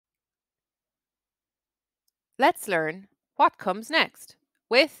Let's learn what comes next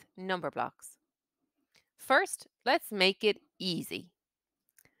with number blocks. First, let's make it easy.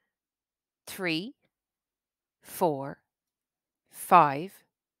 3, 4, 5,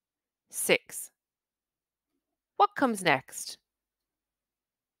 6. What comes next?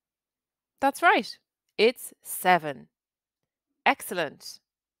 That's right. It's 7. Excellent.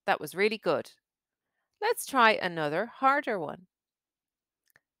 That was really good. Let's try another harder one.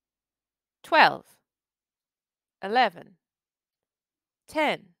 12, 11,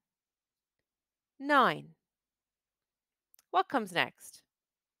 10, 9. What comes next?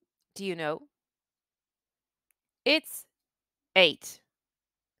 Do you know? It's 8.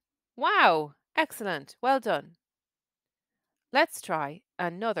 Wow, excellent. Well done. Let's try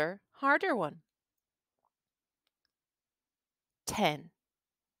another harder one. 10,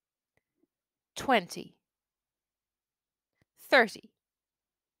 20, 30,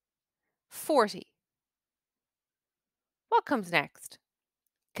 40. What comes next?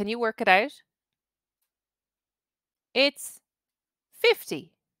 Can you work it out? It's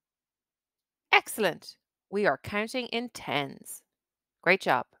 50. Excellent. We are counting in tens. Great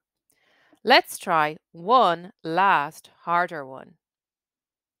job. Let's try one last harder one.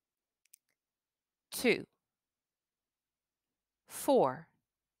 2, 4,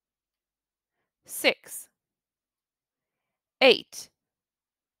 6, 8.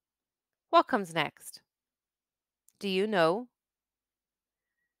 What comes next? Do you know?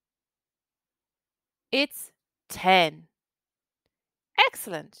 It's 10.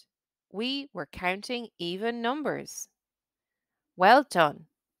 Excellent. We were counting even numbers. Well done.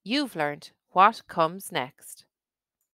 You've learned what comes next.